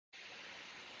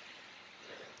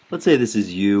Let's say this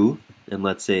is you, and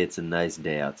let's say it's a nice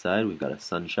day outside. We've got a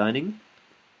sun shining.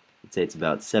 Let's say it's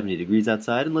about 70 degrees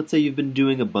outside, and let's say you've been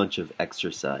doing a bunch of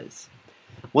exercise.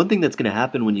 One thing that's going to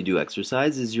happen when you do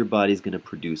exercise is your body's going to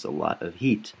produce a lot of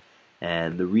heat.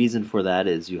 And the reason for that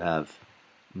is you have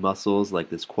muscles like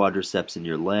this quadriceps in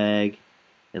your leg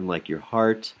and like your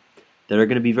heart that are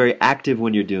going to be very active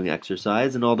when you're doing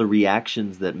exercise, and all the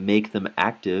reactions that make them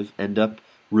active end up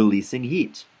releasing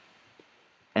heat.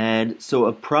 And so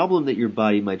a problem that your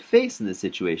body might face in this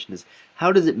situation is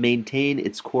how does it maintain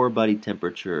its core body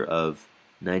temperature of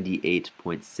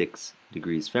 98.6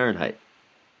 degrees Fahrenheit?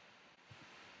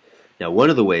 Now, one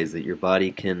of the ways that your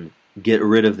body can get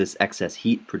rid of this excess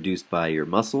heat produced by your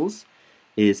muscles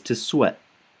is to sweat.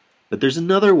 But there's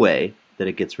another way that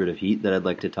it gets rid of heat that I'd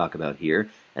like to talk about here,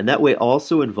 and that way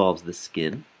also involves the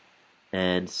skin.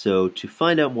 And so to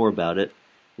find out more about it,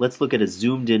 let's look at a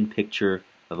zoomed in picture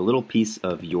of a little piece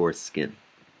of your skin.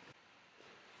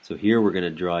 So here we're going to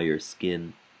draw your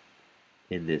skin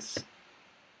in this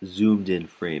zoomed in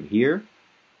frame here.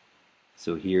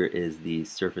 So here is the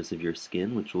surface of your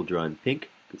skin, which we'll draw in pink,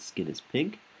 because skin is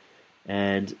pink.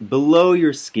 And below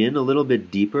your skin, a little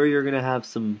bit deeper, you're going to have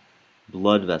some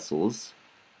blood vessels.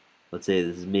 Let's say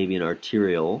this is maybe an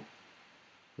arteriole.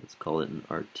 Let's call it an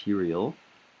arteriole.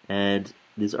 And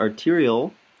this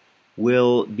arteriole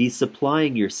will be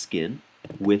supplying your skin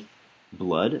with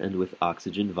blood and with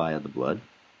oxygen via the blood.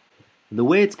 And the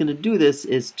way it's going to do this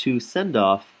is to send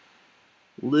off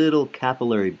little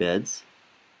capillary beds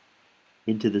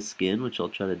into the skin, which I'll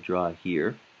try to draw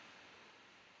here.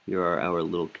 Here are our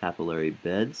little capillary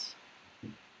beds.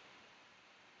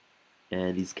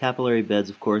 And these capillary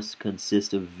beds, of course,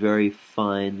 consist of very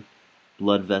fine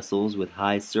blood vessels with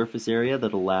high surface area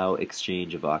that allow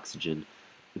exchange of oxygen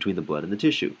between the blood and the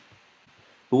tissue.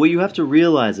 But what you have to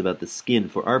realize about the skin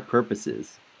for our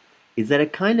purposes is that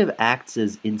it kind of acts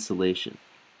as insulation.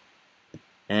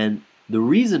 And the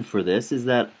reason for this is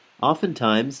that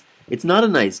oftentimes it's not a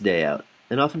nice day out,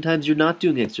 and oftentimes you're not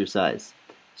doing exercise.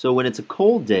 So when it's a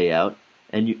cold day out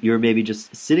and you're maybe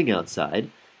just sitting outside,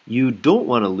 you don't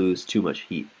want to lose too much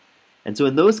heat. And so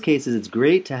in those cases, it's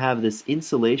great to have this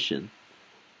insulation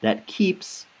that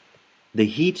keeps the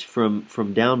heat from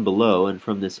down below and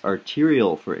from this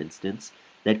arteriole, for instance,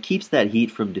 that keeps that heat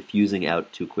from diffusing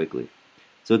out too quickly.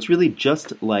 So it's really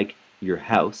just like your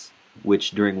house,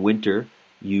 which during winter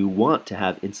you want to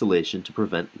have insulation to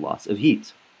prevent loss of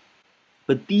heat.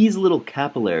 But these little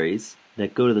capillaries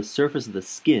that go to the surface of the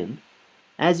skin,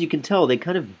 as you can tell, they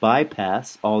kind of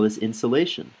bypass all this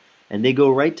insulation and they go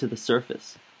right to the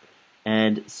surface.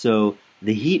 And so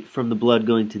the heat from the blood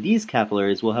going to these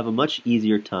capillaries will have a much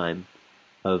easier time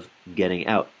of getting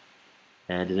out.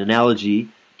 And an analogy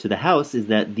to the house is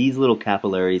that these little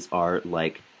capillaries are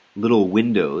like little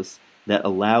windows that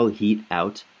allow heat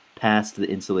out past the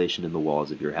insulation in the walls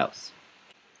of your house.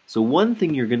 So one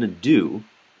thing you're going to do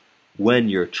when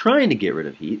you're trying to get rid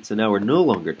of heat, so now we're no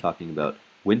longer talking about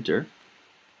winter,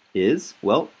 is,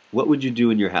 well, what would you do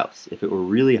in your house if it were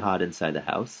really hot inside the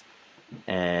house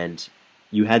and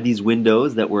you had these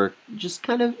windows that were just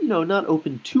kind of, not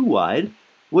open too wide?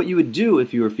 What you would do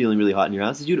if you were feeling really hot in your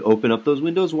house is you'd open up those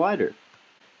windows wider.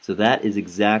 So that is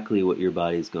exactly what your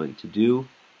body is going to do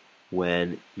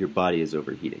when your body is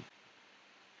overheating.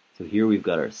 So here we've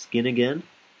got our skin again,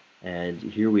 and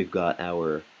here we've got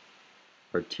our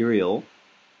arteriole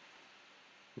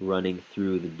running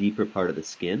through the deeper part of the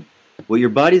skin. What your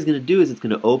body is going to do is it's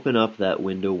going to open up that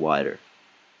window wider.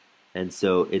 And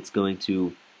so it's going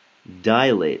to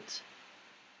dilate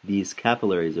these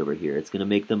capillaries over here. It's going to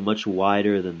make them much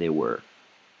wider than they were.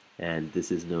 And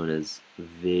this is known as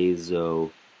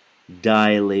vasodilation.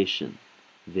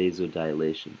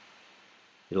 Vasodilation.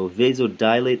 It'll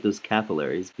vasodilate those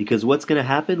capillaries, because what's going to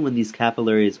happen when these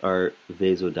capillaries are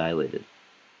vasodilated?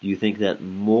 Do you think that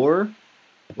more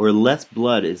or less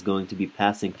blood is going to be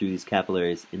passing through these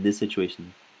capillaries in this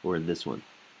situation or in this one?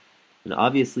 And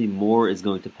obviously more is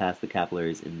going to pass the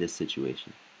capillaries in this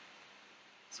situation.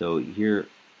 So here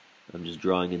I'm just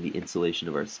drawing in the insulation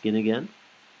of our skin again.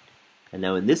 And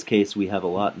now in this case we have a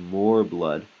lot more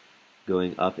blood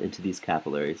going up into these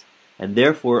capillaries, and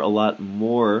therefore a lot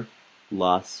more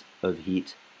loss of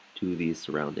heat to these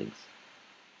surroundings.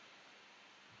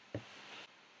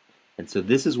 And so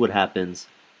this is what happens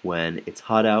when it's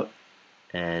hot out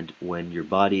and when your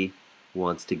body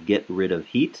wants to get rid of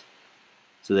heat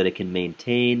so that it can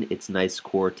maintain its nice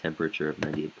core temperature of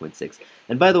 98.6.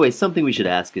 And by the way, something we should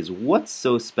ask is, what's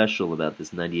so special about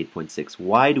this 98.6?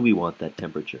 Why do we want that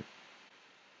temperature?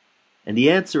 And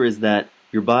the answer is that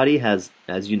your body has,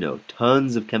 as you know,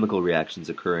 tons of chemical reactions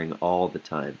occurring all the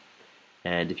time.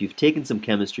 And if you've taken some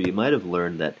chemistry, you might have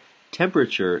learned that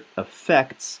temperature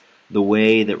affects the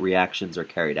way that reactions are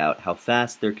carried out, how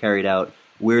fast they're carried out,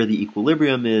 where the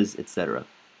equilibrium is, etc.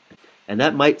 And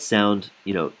that might sound,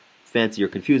 fancy or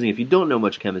confusing if you don't know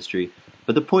much chemistry,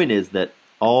 but the point is that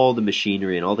all the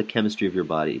machinery and all the chemistry of your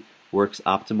body works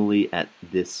optimally at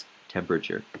this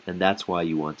temperature, and that's why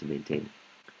you want to maintain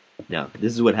it. Now,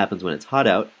 this is what happens when it's hot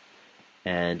out,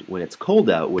 and when it's cold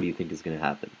out, what do you think is going to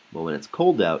happen? Well, when it's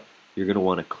cold out, you're going to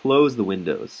want to close the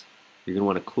windows. You're going to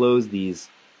want to close these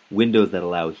windows that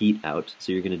allow heat out,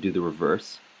 so you're going to do the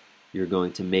reverse. You're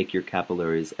going to make your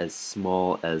capillaries as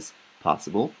small as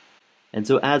possible. And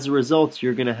so as a result,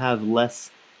 you're going to have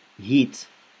less heat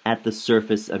at the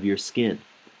surface of your skin.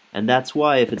 And that's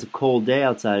why if it's a cold day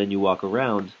outside and you walk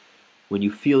around, when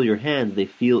you feel your hands, they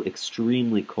feel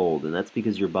extremely cold. And that's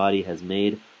because your body has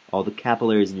made all the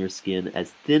capillaries in your skin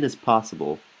as thin as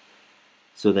possible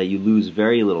so that you lose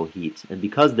very little heat. And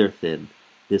because they're thin,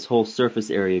 this whole surface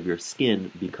area of your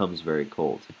skin becomes very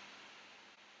cold.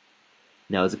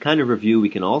 Now, as a kind of review, we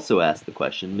can also ask the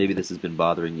question, maybe this has been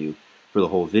bothering you for the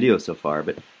whole video so far,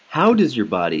 but how does your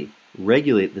body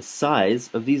regulate the size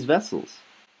of these vessels?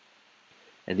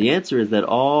 And the answer is that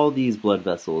all these blood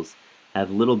vessels have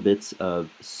little bits of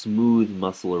smooth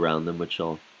muscle around them, which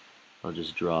I'll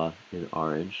just draw in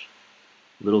orange.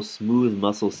 Little smooth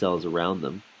muscle cells around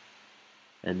them.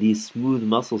 And these smooth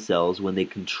muscle cells, when they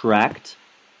contract,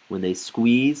 when they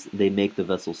squeeze, they make the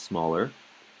vessels smaller.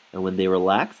 And when they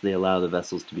relax, they allow the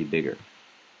vessels to be bigger.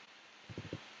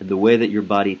 And the way that your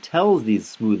body tells these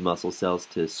smooth muscle cells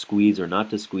to squeeze or not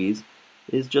to squeeze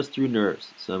is just through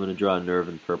nerves. So I'm going to draw a nerve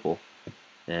in purple.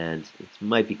 And it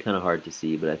might be kind of hard to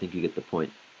see, but I think you get the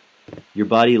point. Your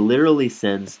body literally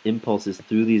sends impulses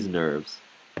through these nerves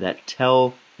that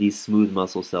tell these smooth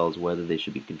muscle cells whether they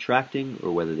should be contracting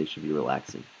or whether they should be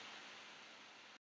relaxing.